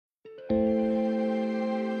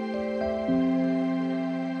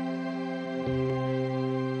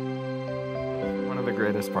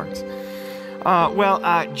greatest parts.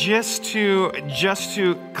 Just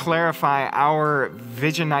to clarify, our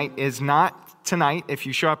Vision Night is not tonight. If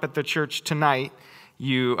you show up at the church tonight,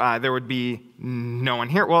 there would be no one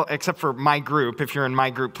here. Well, except for my group. If you're in my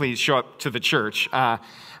group, please show up to the church at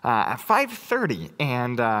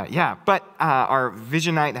 5:30. But our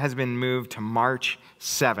Vision Night has been moved to March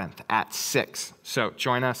 7th at 6. So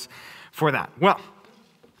join us for that. Well,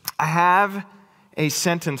 I have a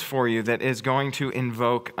sentence for you that is going to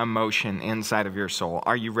invoke emotion inside of your soul.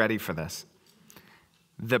 Are you ready for this?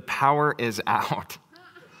 The power is out.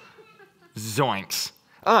 Zoinks.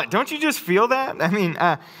 Don't you just feel that? I mean,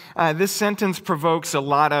 this sentence provokes a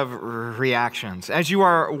lot of reactions. As you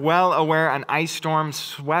are well aware, an ice storm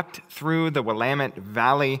swept through the Willamette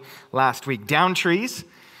Valley last week. Downed trees,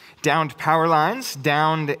 downed power lines,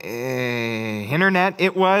 downed internet.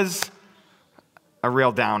 It was a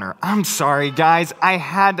real downer. I'm sorry, guys.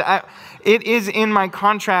 It is in my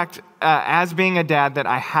contract as being a dad that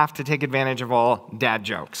I have to take advantage of all dad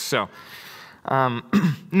jokes. So,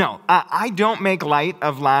 I don't make light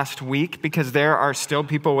of last week because there are still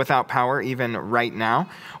people without power even right now.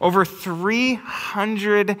 Over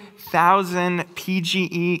 300,000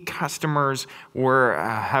 PGE customers were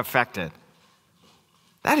affected.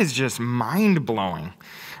 That is just mind-blowing.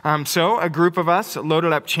 So a group of us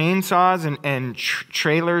loaded up chainsaws and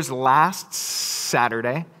trailers last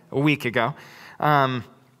Saturday, a week ago, to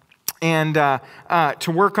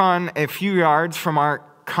work on a few yards from our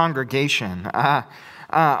congregation.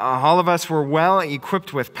 All of us were well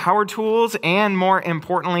equipped with power tools and, more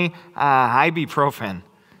importantly, ibuprofen.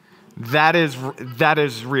 That is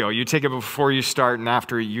real. You take it before you start and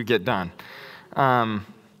after you get done.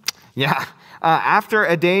 After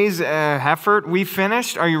a day's effort, we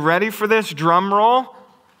finished. Are you ready for this? Drum roll.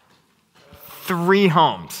 3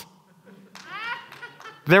 homes.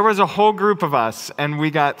 There was a whole group of us, and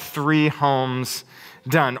we got 3 homes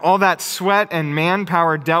done. All that sweat and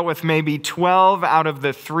manpower dealt with maybe 12 out of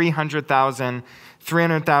the 300,000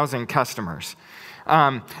 customers.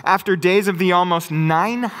 After days of the almost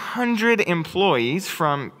 900 employees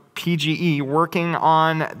from PGE working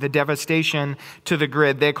on the devastation to the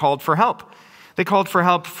grid, they called for help. They called for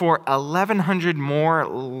help for 1,100 more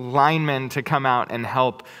linemen to come out and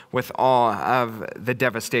help with all of the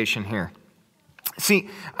devastation here. See,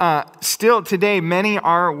 still today, many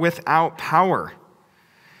are without power.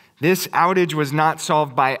 This outage was not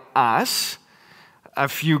solved by us, a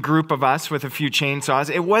few group of us with a few chainsaws.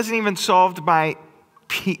 It wasn't even solved by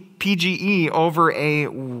PGE over a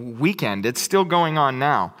weekend. It's still going on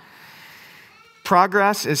now.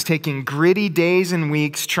 Progress is taking gritty days and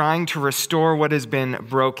weeks trying to restore what has been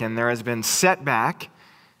broken. There has been setback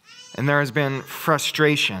and there has been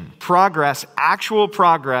frustration. Progress, actual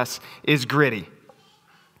progress, is gritty.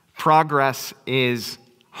 Progress is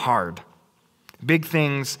hard. Big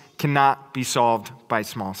things cannot be solved by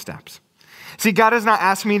small steps. See, God has not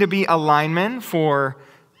asked me to be a lineman for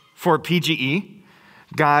PGE.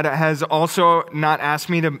 God has also not asked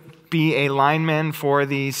me to be a lineman for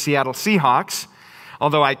the Seattle Seahawks,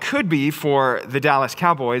 although I could be for the Dallas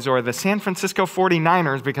Cowboys or the San Francisco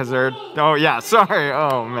 49ers because they're,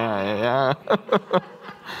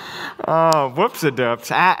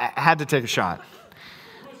 whoops-a-doops. I had to take a shot.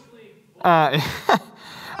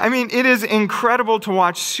 It is incredible to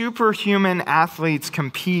watch superhuman athletes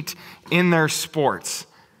compete in their sports.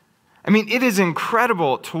 It is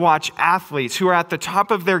incredible to watch athletes who are at the top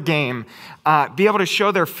of their game be able to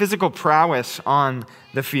show their physical prowess on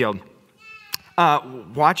the field.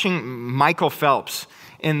 Watching Michael Phelps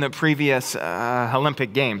in the previous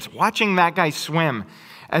Olympic Games, watching that guy swim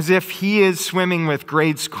as if he is swimming with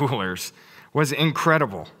grade schoolers was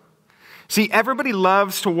incredible. See, everybody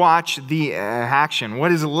loves to watch the action.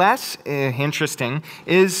 What is less interesting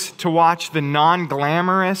is to watch the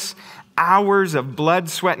non-glamorous hours of blood,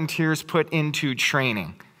 sweat, and tears put into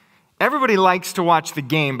training. Everybody likes to watch the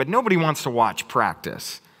game, but nobody wants to watch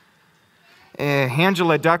practice.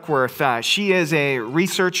 Angela Duckworth, she is a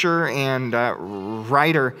researcher and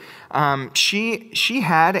writer. She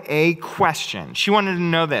had a question. She wanted to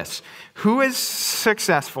know this: who is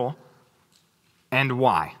successful and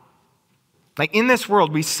why? Like in this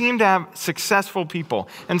world, we seem to have successful people,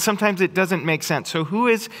 and sometimes it doesn't make sense. So who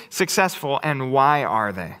is successful and why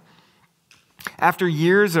are they? After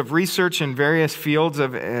years of research in various fields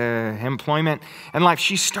of employment and life,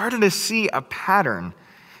 she started to see a pattern.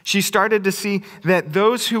 She started to see that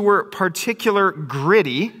those who were particularly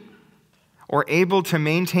gritty or able to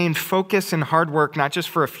maintain focus and hard work, not just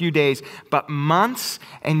for a few days, but months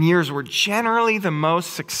and years, were generally the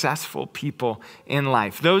most successful people in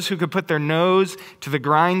life. Those who could put their nose to the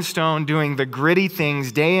grindstone doing the gritty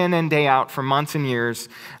things day in and day out for months and years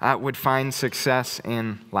would find success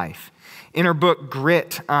in life. In her book,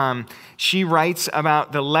 Grit, she writes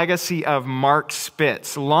about the legacy of Mark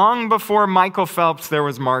Spitz. Long before Michael Phelps, there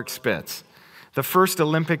was Mark Spitz, the first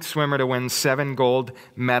Olympic swimmer to win 7 gold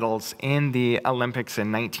medals in the Olympics in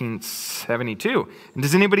 1972. And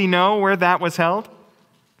does anybody know where that was held?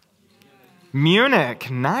 Munich.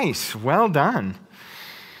 Nice. Well done.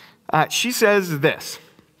 She says this: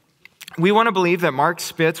 "We want to believe that Mark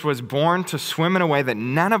Spitz was born to swim in a way that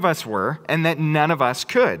none of us were and that none of us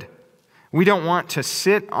could. We don't want to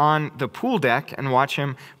sit on the pool deck and watch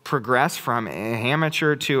him progress from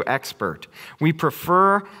amateur to expert. We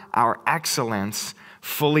prefer our excellence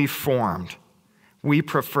fully formed. We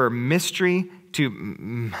prefer mystery to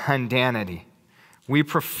mundanity. We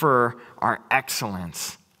prefer our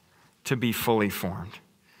excellence to be fully formed."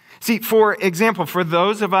 See, for example, for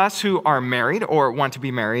those of us who are married or want to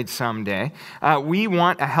be married someday, we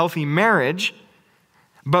want a healthy marriage,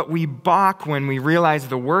 but we balk when we realize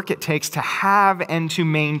the work it takes to have and to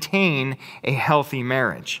maintain a healthy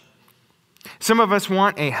marriage. Some of us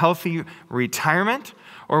want a healthy retirement,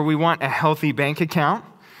 or we want a healthy bank account,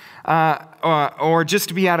 or just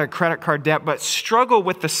to be out of credit card debt, but struggle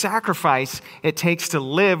with the sacrifice it takes to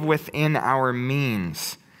live within our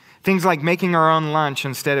means. Things like making our own lunch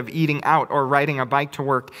instead of eating out, or riding a bike to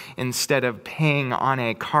work instead of paying on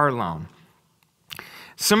a car loan.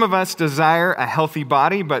 Some of us desire a healthy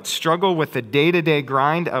body, but struggle with the day-to-day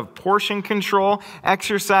grind of portion control,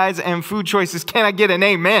 exercise, and food choices. Can I get an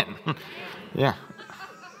amen? Yeah.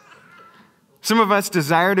 Some of us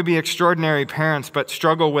desire to be extraordinary parents, but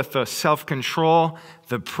struggle with the self-control,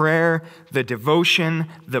 the prayer, the devotion,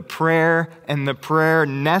 the prayer, and the prayer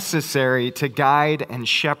necessary to guide and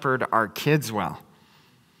shepherd our kids well.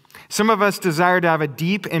 Some of us desire to have a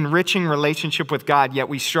deep, enriching relationship with God, yet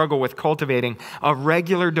we struggle with cultivating a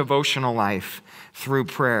regular devotional life through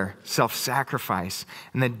prayer, self-sacrifice,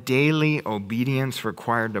 and the daily obedience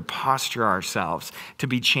required to posture ourselves to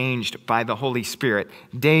be changed by the Holy Spirit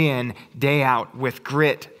day in, day out, with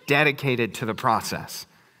grit, dedicated to the process.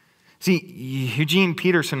 See, Eugene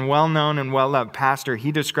Peterson, well-known and well-loved pastor,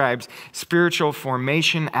 he describes spiritual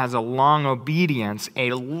formation as a long obedience in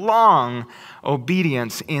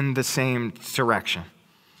the same direction.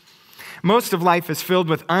 Most of life is filled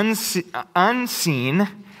with unseen,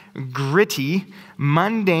 gritty,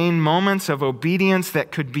 mundane moments of obedience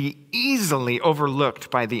that could be easily overlooked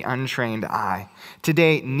by the untrained eye.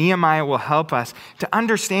 Today, Nehemiah will help us to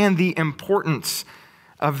understand the importance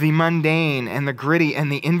of the mundane and the gritty,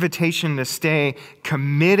 and the invitation to stay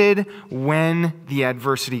committed when the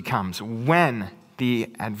adversity comes. When the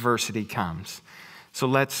adversity comes. So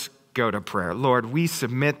let's go to prayer. Lord, we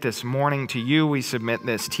submit this morning to you. We submit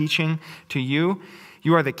this teaching to you.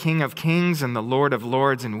 You are the King of Kings and the Lord of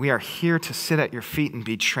Lords, and we are here to sit at your feet and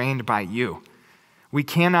be trained by you. We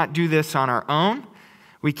cannot do this on our own.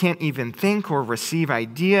 We can't even think or receive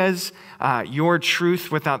ideas, your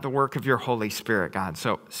truth, without the work of your Holy Spirit, God.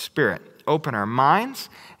 So, Spirit, open our minds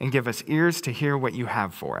and give us ears to hear what you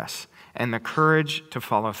have for us and the courage to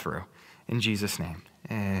follow through. In Jesus' name,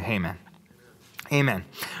 amen. Amen.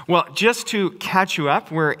 Well, just to catch you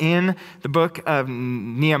up, we're in the book of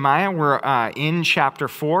Nehemiah. We're in chapter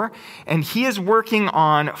 4, and he is working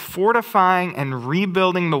on fortifying and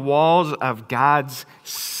rebuilding the walls of God's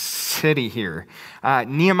city here.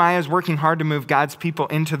 Nehemiah is working hard to move God's people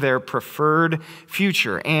into their preferred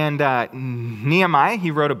future. And Nehemiah,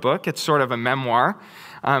 he wrote a book. It's sort of a memoir.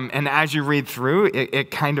 And as you read through,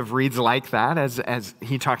 it kind of reads like that as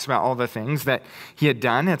he talks about all the things that he had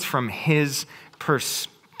done. It's from his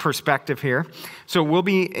perspective here. So we'll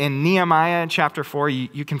be in Nehemiah chapter 4.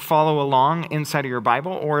 You can follow along inside of your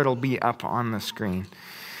Bible, or it'll be up on the screen.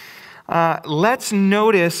 Let's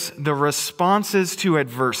notice the responses to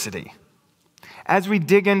adversity. As we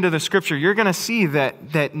dig into the scripture, you're going to see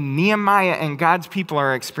that Nehemiah and God's people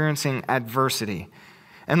are experiencing adversity.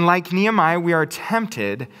 And like Nehemiah, we are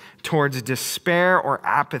tempted towards despair or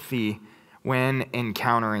apathy when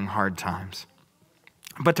encountering hard times.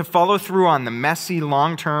 But to follow through on the messy,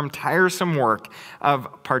 long-term, tiresome work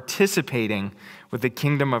of participating with the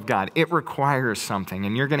kingdom of God, it requires something.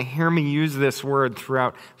 And you're going to hear me use this word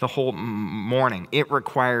throughout the whole morning. It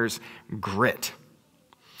requires grit.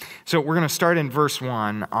 So we're going to start in verse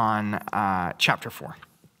 1 on chapter 4.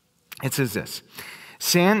 It says this: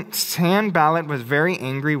 Sanballat was very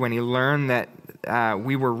angry when he learned that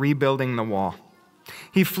we were rebuilding the wall.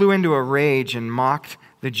 He flew into a rage and mocked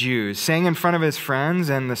the Jews, saying in front of his friends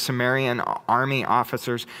and the Samaritan army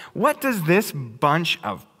officers, "What does this bunch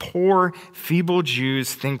of poor, feeble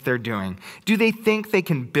Jews think they're doing? Do they think they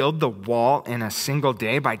can build the wall in a single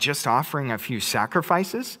day by just offering a few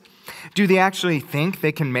sacrifices? Do they actually think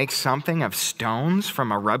they can make something of stones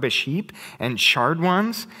from a rubbish heap and charred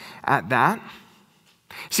ones at that?"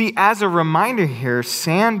 See, as a reminder here,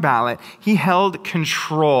 Sanballat, he held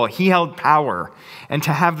control, he held power. And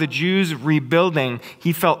to have the Jews rebuilding,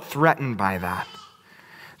 he felt threatened by that.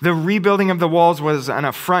 The rebuilding of the walls was an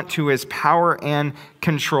affront to his power and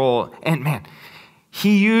control. And man,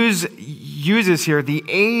 he uses here the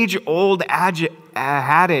age-old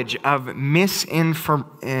adage of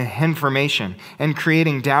misinformation and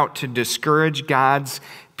creating doubt to discourage God's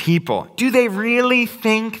people. Do they really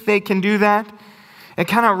think they can do that? It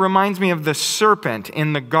kind of reminds me of the serpent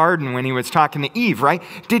in the garden when he was talking to Eve, right?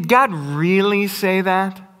 Did God really say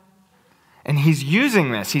that? And he's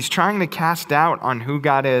using this. He's trying to cast doubt on who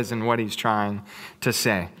God is and what he's trying to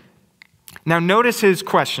say. Now notice his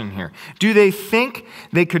question here. Do they think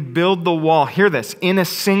they could build the wall, hear this, in a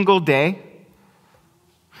single day?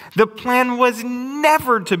 The plan was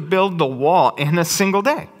never to build the wall in a single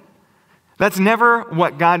day. That's never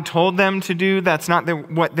what God told them to do. That's not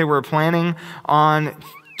what they were planning on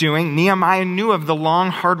doing. Nehemiah knew of the long,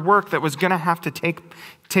 hard work that was going to have to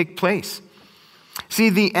take place. See,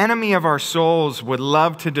 the enemy of our souls would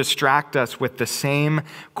love to distract us with the same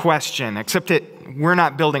question, except we're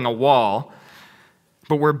not building a wall,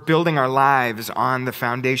 but we're building our lives on the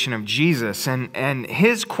foundation of Jesus. And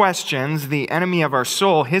his questions, the enemy of our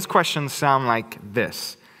soul, his questions sound like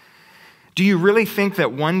this. Do you really think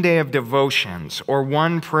that one day of devotions, or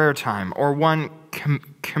one prayer time, or one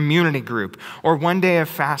community group, or one day of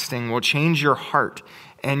fasting will change your heart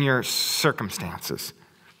and your circumstances?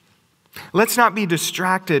 Let's not be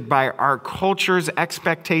distracted by our culture's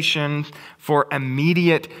expectation for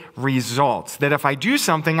immediate results. That if I do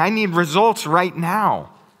something, I need results right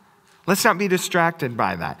now. Let's not be distracted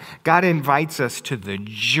by that. God invites us to the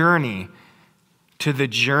journey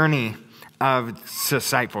of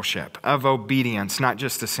discipleship, of obedience, not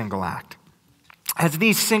just a single act. As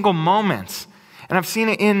these single moments, and I've seen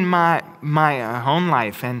it in my home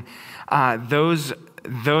life and those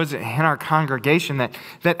in our congregation, that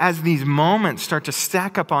as these moments start to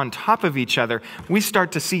stack up on top of each other, we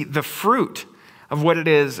start to see the fruit of what it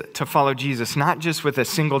is to follow Jesus, not just with a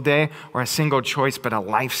single day or a single choice, but a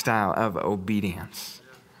lifestyle of obedience.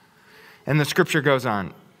 And the scripture goes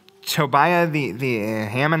on. Tobiah the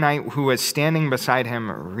Ammonite, who was standing beside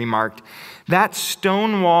him, remarked, "That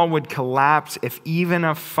stone wall would collapse if even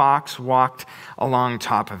a fox walked along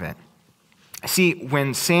top of it." See,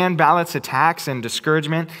 when Sanballat's attacks and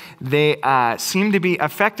discouragement, they seem to be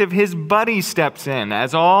effective, his buddy steps in,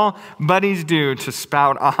 as all buddies do, to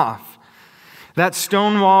spout off. That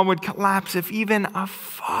stone wall would collapse if even a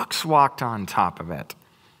fox walked on top of it.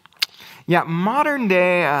 Yeah, modern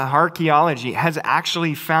day archaeology has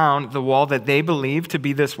actually found the wall that they believe to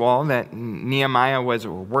be this wall that Nehemiah was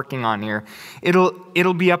working on here.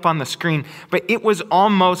 It'll be up on the screen, but it was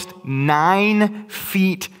almost 9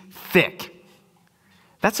 feet thick.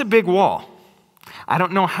 That's a big wall. I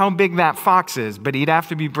don't know how big that fox is, but he'd have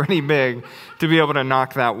to be pretty big to be able to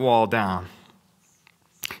knock that wall down.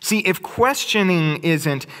 See, if questioning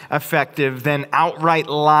isn't effective, then outright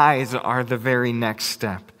lies are the very next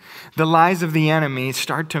step. The lies of the enemy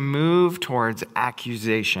start to move towards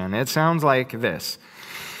accusation. It sounds like this.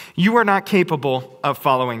 You are not capable of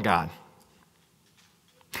following God.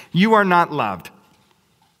 You are not loved.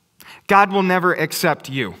 God will never accept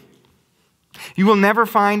you. You will never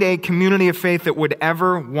find a community of faith that would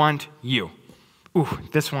ever want you. Ooh,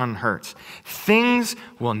 this one hurts. Things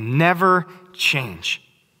will never change.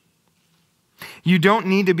 You don't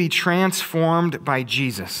need to be transformed by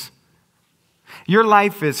Jesus. Your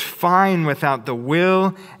life is fine without the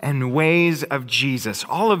will and ways of Jesus.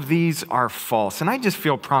 All of these are false. And I just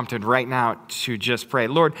feel prompted right now to just pray.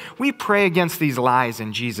 Lord, we pray against these lies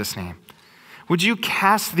in Jesus' name. Would you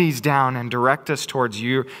cast these down and direct us towards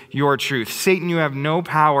your truth? Satan, you have no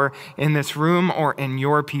power in this room or in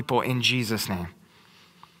your people in Jesus' name.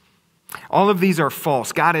 All of these are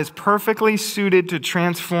false. God is perfectly suited to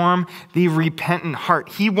transform the repentant heart.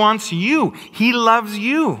 He wants you. He loves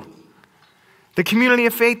you. The community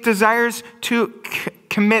of faith desires to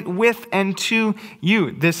commit with and to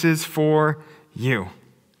you. This is for you.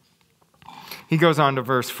 He goes on to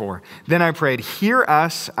verse 4. Then I prayed, hear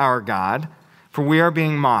us, our God, for we are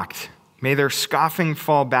being mocked. May their scoffing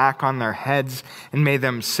fall back on their heads, and may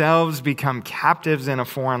themselves become captives in a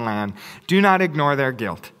foreign land. Do not ignore their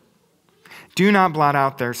guilt. Do not blot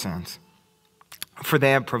out their sins, for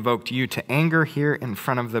they have provoked you to anger here in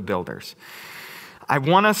front of the builders. I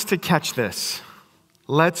want us to catch this.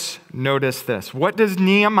 Let's notice this. What does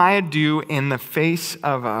Nehemiah do in the face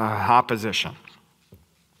of opposition?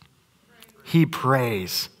 He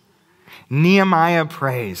prays. Nehemiah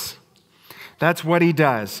prays. That's what he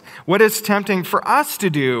does. What is tempting for us to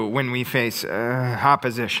do when we face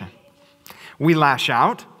opposition? We lash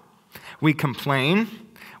out. We complain.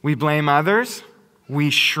 We blame others. We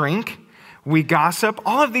shrink. We gossip.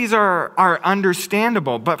 All of these are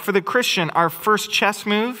understandable. But for the Christian, our first chess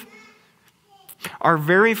move, our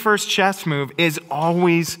very first chess move is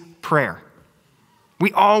always prayer.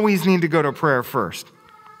 We always need to go to prayer first.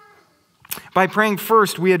 By praying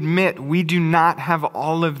first, we admit we do not have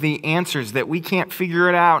all of the answers, that we can't figure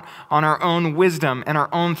it out on our own wisdom and our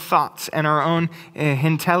own thoughts and our own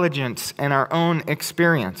intelligence and our own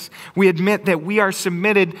experience. We admit that we are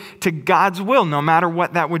submitted to God's will, no matter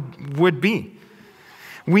what that would be.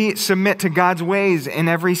 We submit to God's ways in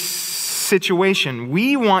every situation.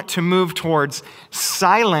 We want to move towards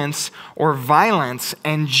silence or violence,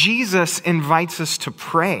 and Jesus invites us to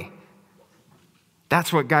pray.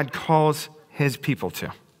 That's what God calls his people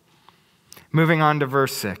to. Moving on to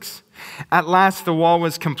verse 6. At last the wall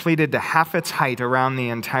was completed to half its height around the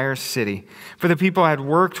entire city, for the people had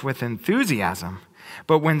worked with enthusiasm.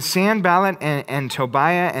 But when Sanballat and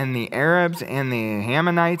Tobiah and the Arabs and the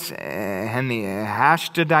Hammonites and the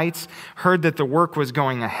Ashdodites heard that the work was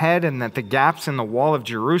going ahead and that the gaps in the wall of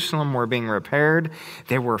Jerusalem were being repaired,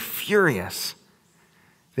 they were furious.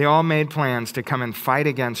 They all made plans to come and fight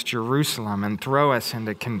against Jerusalem and throw us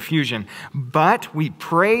into confusion. But we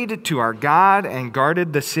prayed to our God and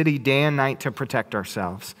guarded the city day and night to protect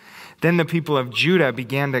ourselves. Then the people of Judah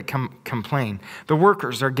began to complain. The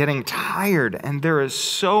workers are getting tired, and there is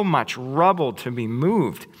so much rubble to be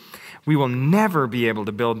moved. We will never be able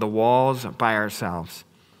to build the walls by ourselves.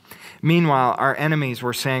 Meanwhile, our enemies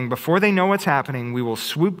were saying, before they know what's happening, we will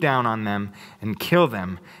swoop down on them and kill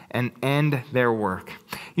them and end their work.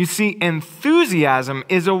 You see, enthusiasm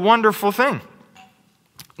is a wonderful thing.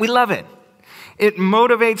 We love it. It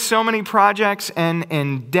motivates so many projects and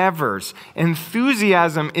endeavors.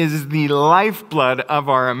 Enthusiasm is the lifeblood of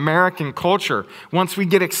our American culture. Once we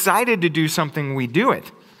get excited to do something, we do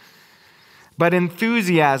it. But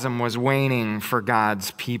enthusiasm was waning for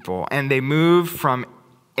God's people, and they moved from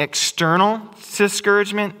external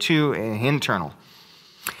discouragement to internal.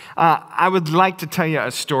 I would like to tell you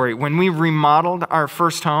a story. When we remodeled our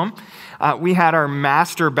first home, we had our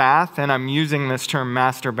master bath, and I'm using this term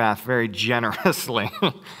master bath very generously.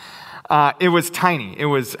 It was tiny. It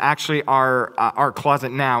was actually our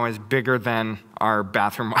closet now is bigger than our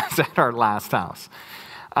bathroom was at our last house.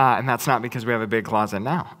 And that's not because we have a big closet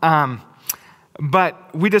now.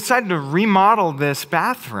 But we decided to remodel this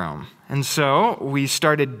bathroom. And so we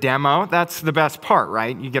started demo. That's the best part,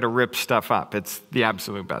 right? You get to rip stuff up. It's the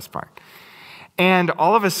absolute best part. And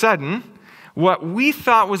all of a sudden, what we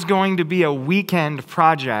thought was going to be a weekend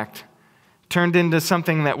project turned into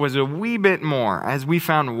something that was a wee bit more, as we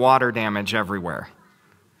found water damage everywhere.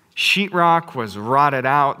 Sheetrock was rotted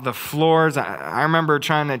out. The floors, I remember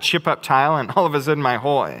trying to chip up tile, and all of a sudden my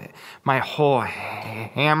whole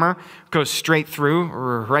hammer goes straight through,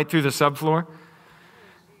 right through the subfloor.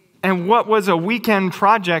 And what was a weekend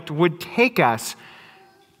project would take us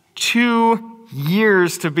 2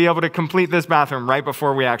 years to be able to complete this bathroom right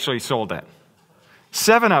before we actually sold it.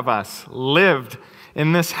 7 of us lived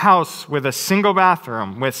in this house with a single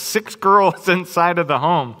bathroom with 6 girls inside of the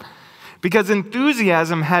home because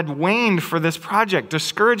enthusiasm had waned for this project.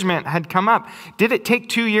 Discouragement had come up. Did it take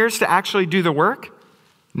 2 years to actually do the work?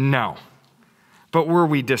 No. But were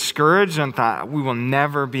we discouraged and thought, we will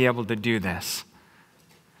never be able to do this?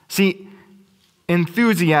 See,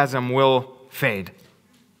 enthusiasm will fade.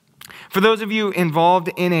 For those of you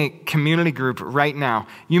involved in a community group right now,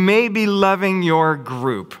 you may be loving your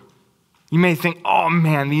group. You may think, oh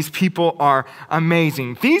man, these people are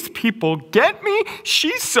amazing. These people get me.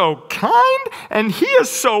 She's so kind and he is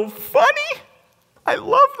so funny. I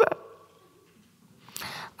love that.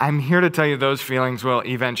 I'm here to tell you those feelings will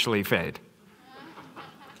eventually fade.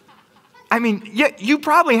 I mean, yeah, you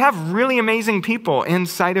probably have really amazing people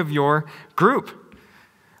inside of your group.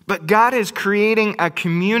 But God is creating a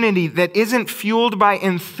community that isn't fueled by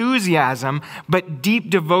enthusiasm, but deep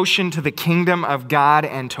devotion to the kingdom of God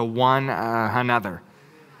and to one another.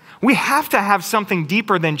 We have to have something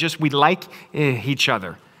deeper than just we like each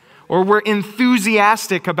other, or we're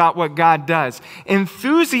enthusiastic about what God does.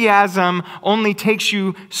 Enthusiasm only takes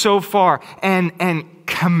you so far, and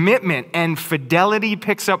commitment and fidelity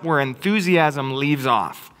picks up where enthusiasm leaves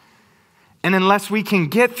off. And unless we can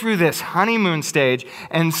get through this honeymoon stage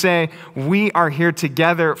and say, we are here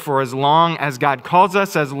together for as long as God calls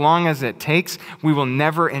us, as long as it takes, we will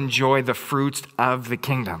never enjoy the fruits of the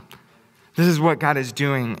kingdom. This is what God is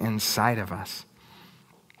doing inside of us.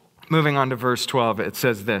 Moving on to verse 12, it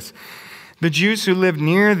says this: "The Jews who lived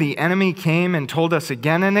near the enemy came and told us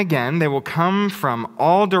again and again, they will come from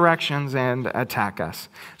all directions and attack us.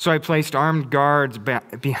 So I placed armed guards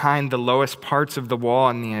behind the lowest parts of the wall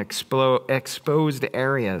in the exposed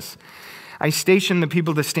areas. I stationed the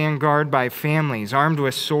people to stand guard by families, armed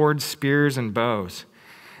with swords, spears, and bows.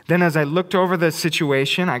 Then as I looked over the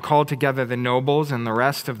situation, I called together the nobles and the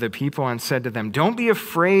rest of the people and said to them, 'Don't be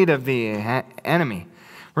afraid of the enemy.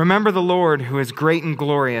 Remember the Lord, who is great and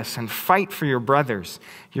glorious, and fight for your brothers,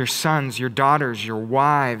 your sons, your daughters, your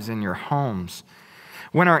wives, and your homes.'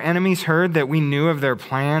 When our enemies heard that we knew of their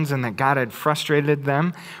plans and that God had frustrated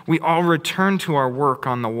them, we all returned to our work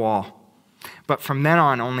on the wall. But from then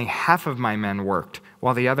on, only half of my men worked,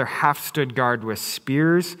 while the other half stood guard with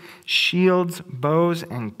spears, shields, bows,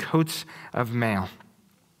 and coats of mail.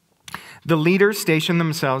 The leaders stationed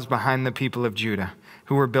themselves behind the people of Judah,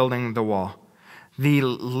 who were building the wall. The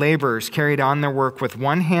laborers carried on their work with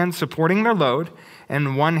one hand supporting their load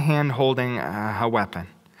and one hand holding a weapon.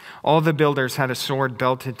 All the builders had a sword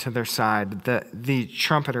belted to their side. The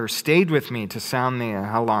trumpeter stayed with me to sound the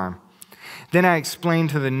alarm. Then I explained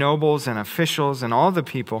to the nobles and officials and all the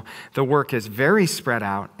people, the work is very spread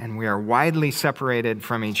out, and we are widely separated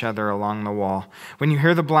from each other along the wall. When you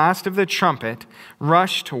hear the blast of the trumpet,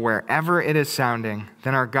 rush to wherever it is sounding,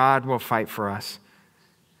 then our God will fight for us.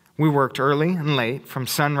 We worked early and late, from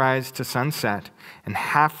sunrise to sunset, and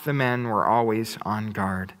half the men were always on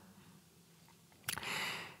guard."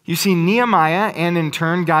 You see, Nehemiah and in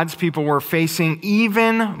turn God's people were facing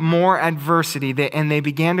even more adversity, and they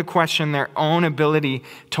began to question their own ability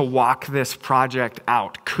to walk this project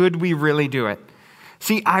out. Could we really do it?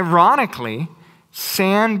 See, ironically,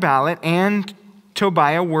 Sanballat and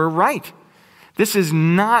Tobiah were right. This is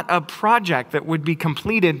not a project that would be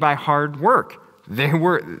completed by hard work. They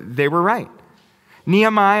were right.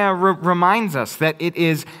 Nehemiah reminds us that it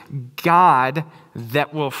is God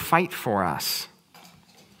that will fight for us.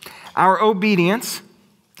 Our obedience,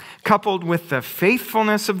 coupled with the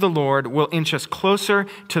faithfulness of the Lord, will inch us closer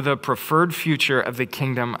to the preferred future of the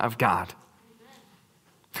kingdom of God.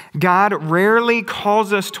 God rarely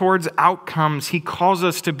calls us towards outcomes. He calls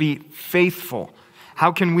us to be faithful.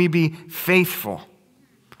 How can we be faithful?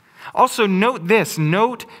 Also, note this.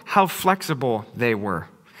 Note how flexible they were.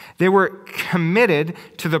 They were committed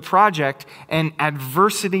to the project, and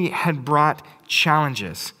adversity had brought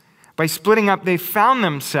challenges. By splitting up, they found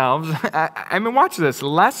themselves, watch this,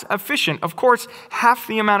 less efficient. Of course, half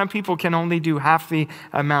the amount of people can only do half the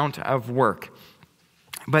amount of work.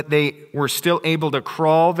 But they were still able to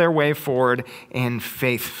crawl their way forward in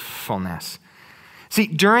faithfulness. See,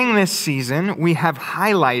 during this season, we have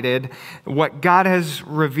highlighted what God has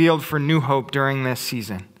revealed for New Hope during this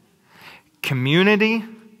season: community,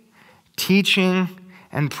 teaching,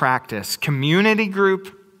 and practice. Community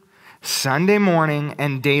group, Sunday morning,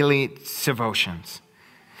 and daily devotions.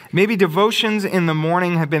 Maybe devotions in the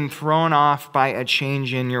morning have been thrown off by a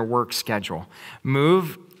change in your work schedule.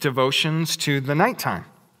 Move devotions to the nighttime.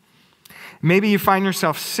 Maybe you find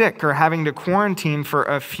yourself sick or having to quarantine for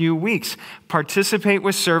a few weeks. Participate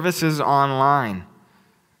with services online.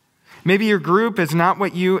 Maybe your group is not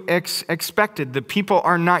what you expected. The people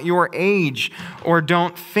are not your age, or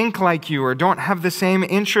don't think like you, or don't have the same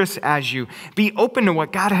interests as you. Be open to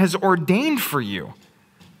what God has ordained for you.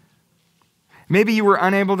 Maybe you were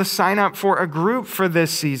unable to sign up for a group for this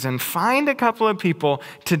season. Find a couple of people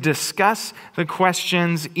to discuss the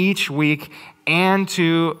questions each week and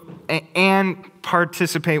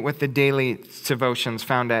participate with the daily devotions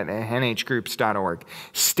found at nhgroups.org.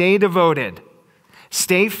 Stay devoted.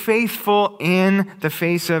 Stay faithful in the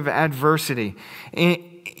face of adversity.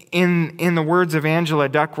 In the words of Angela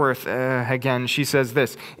Duckworth, again, she says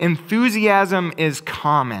this: "Enthusiasm is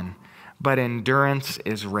common, but endurance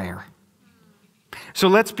is rare." So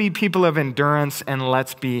let's be people of endurance, and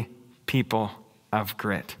let's be people of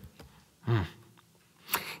grit.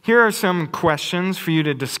 Here are some questions for you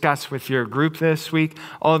to discuss with your group this week.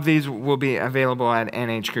 All of these will be available at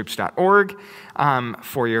nhgroups.org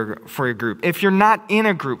for your group. If you're not in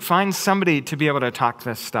a group, find somebody to be able to talk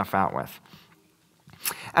this stuff out with.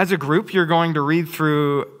 As a group, you're going to read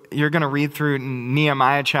through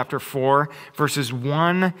Nehemiah chapter 4, verses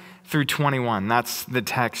 1 through 21. That's the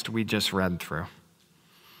text we just read through.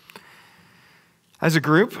 As a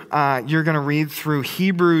group, you're going to read through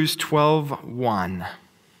Hebrews 12:1.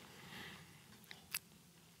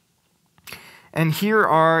 And here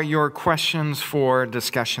are your questions for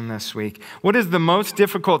discussion this week. What is the most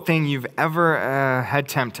difficult thing you've ever had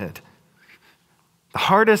tempted? The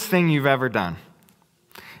hardest thing you've ever done?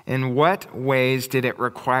 In what ways did it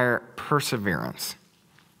require perseverance?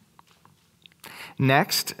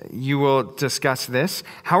 Next, you will discuss this.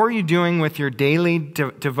 How are you doing with your daily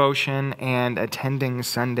devotion and attending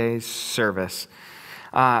Sunday's service?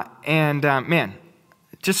 Man,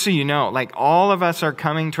 just so you know, like all of us are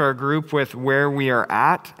coming to our group with where we are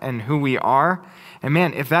at and who we are. And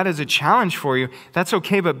man, if that is a challenge for you, that's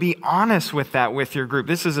okay, but be honest with that with your group.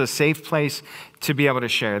 This is a safe place to be able to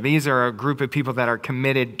share. These are a group of people that are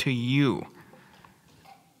committed to you.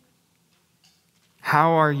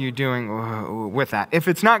 How are you doing with that? If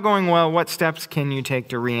it's not going well, what steps can you take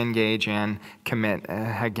to re-engage and commit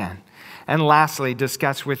again? And lastly,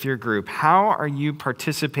 discuss with your group. How are you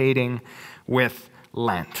participating with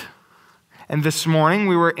Lent? And this morning,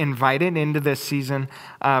 we were invited into this season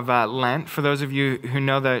of Lent. For those of you who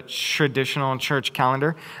know the traditional church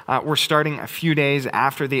calendar, we're starting a few days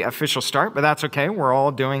after the official start, but that's okay. We're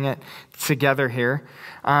all doing it together here.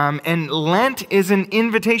 And Lent is an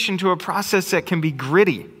invitation to a process that can be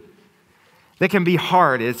gritty, that can be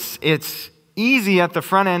hard. It's easy at the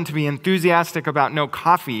front end to be enthusiastic about no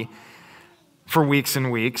coffee for weeks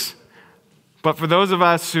and weeks. But for those of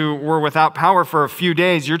us who were without power for a few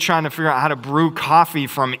days, you're trying to figure out how to brew coffee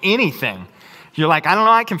from anything. You're like, I don't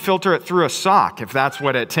know, I can filter it through a sock if that's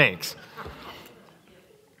what it takes.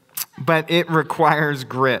 But it requires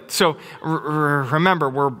grit. So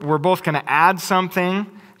remember, we're both going to add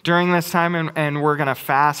something during this time, and we're going to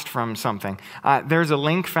fast from something. There's a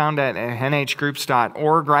link found at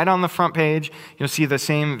nhgroups.org. Right on the front page, you'll see the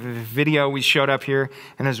same video we showed up here,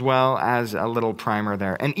 and as well as a little primer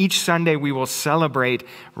there. And each Sunday, we will celebrate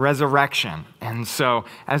resurrection. And so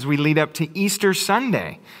as we lead up to Easter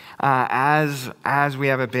Sunday, as we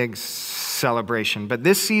have a big celebration. But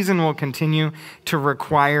this season will continue to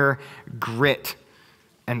require grit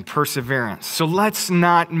and perseverance. So let's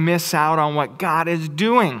not miss out on what God is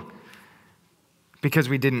doing because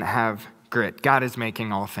we didn't have grit. God is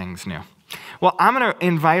making all things new. Well, I'm going to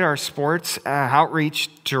invite our sports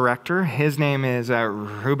outreach director. His name is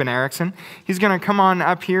Ruben Erickson. He's going to come on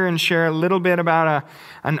up here and share a little bit about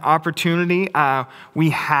an opportunity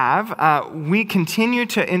we have. We continue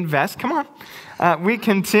to invest. Come on. We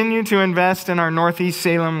continue to invest in our Northeast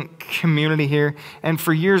Salem community here. And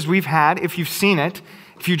for years we've had, if you've seen it,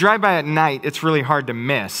 if you drive by at night, it's really hard to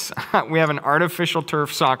miss. We have an artificial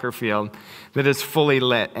turf soccer field that is fully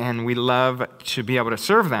lit, and we love to be able to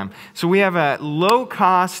serve them. So we have a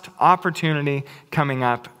low-cost opportunity coming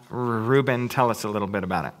up. Ruben, tell us a little bit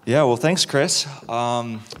about it. Yeah, well, thanks, Chris.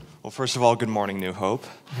 Well, first of all, good morning, New Hope.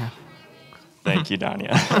 Yeah. Thank you,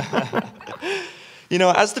 Danya.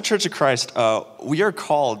 As the Church of Christ, we are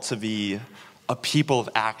called to be a people of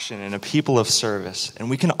action and a people of service, and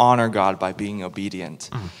we can honor God by being obedient.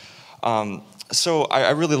 So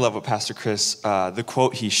I really love what Pastor Chris, the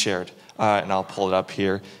quote he shared, and I'll pull it up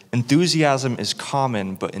here. Enthusiasm is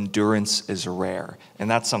common, but endurance is rare. And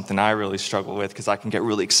that's something I really struggle with because I can get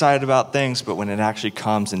really excited about things, but when it actually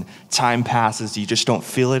comes and time passes, you just don't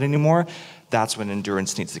feel it anymore. That's when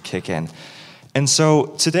endurance needs to kick in. And so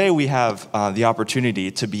today we have the opportunity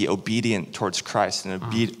to be obedient towards Christ and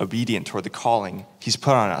obedient toward the calling He's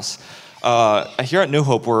put on us. Here at New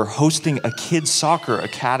Hope, we're hosting a kids soccer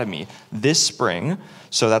academy this spring.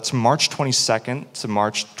 So that's March 22nd to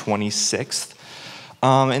March 26th.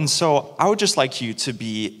 And so I would like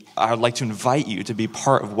to invite you to be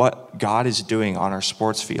part of what God is doing on our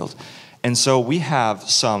sports field. And so we have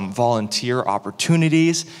some volunteer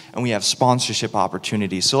opportunities and we have sponsorship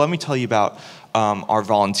opportunities. So let me tell you about our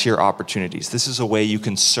volunteer opportunities. This is a way you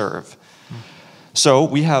can serve. So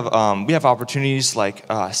we have opportunities like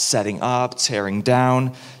setting up, tearing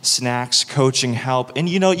down, snacks, coaching, help. And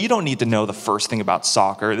you don't need to know the first thing about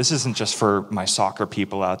soccer. This isn't just for my soccer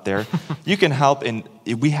people out there. You can help, and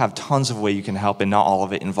we have tons of ways you can help, and not all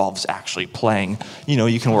of it involves actually playing.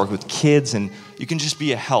 You can work with kids, and you can just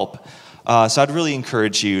be a help. So I'd really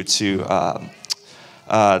encourage you to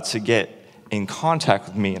get in contact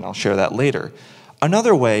with me, and I'll share that later.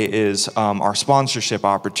 Another way is our sponsorship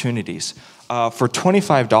opportunities. For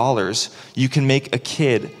 $25, you can make a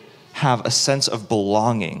kid have a sense of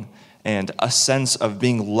belonging and a sense of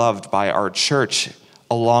being loved by our church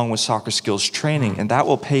along with soccer skills training, and that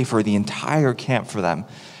will pay for the entire camp for them.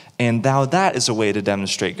 And now that is a way to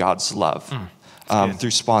demonstrate God's love through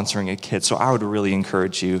sponsoring a kid. So I would really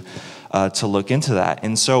encourage you to look into that.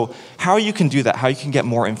 And so how you can do that, how you can get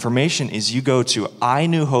more information is you go to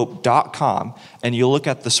inewhope.com and you look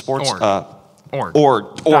at the sports...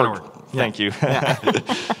 org. Thank you.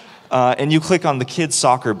 And you click on the kids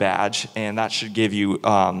soccer badge, and that should give you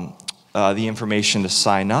the information to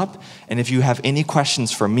sign up. And if you have any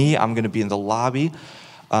questions for me, I'm going to be in the lobby.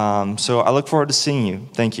 So I look forward to seeing you.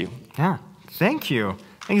 Thank you. Yeah, thank you.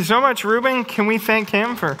 Thank you so much, Ruben. Can we thank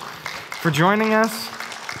him for joining us?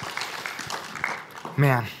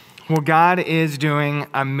 Man, well, God is doing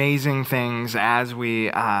amazing things as we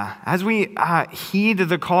heed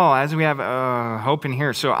the call, as we have hope in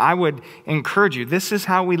here. So I would encourage you, this is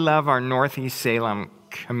how we love our Northeast Salem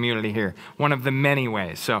community here, one of the many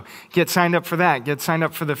ways. So get signed up for that. Get signed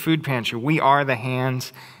up for the food pantry. We are the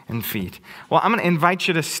hands and feet. Well, I'm going to invite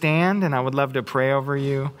you to stand, and I would love to pray over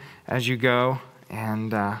you as you go.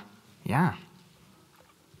 And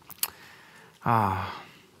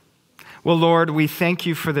well, Lord, we thank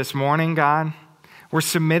you for this morning, God. We're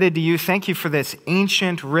submitted to you. Thank you for this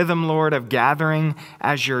ancient rhythm, Lord, of gathering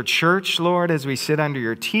as your church, Lord, as we sit under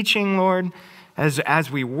your teaching, Lord,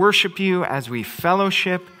 as we worship you, as we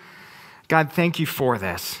fellowship. God, thank you for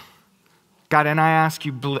this. God, and I ask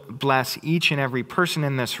you bless each and every person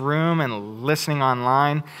in this room and listening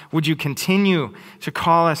online. Would you continue to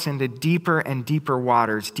call us into deeper and deeper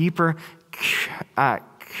waters, deeper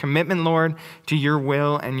commitment, Lord, to your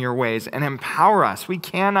will and your ways, and empower us. We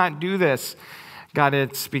cannot do this. God,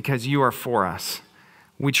 it's because you are for us.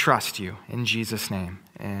 We trust you in Jesus' name.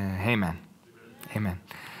 Amen. Amen.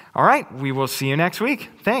 All right, we will see you next week.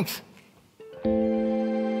 Thanks.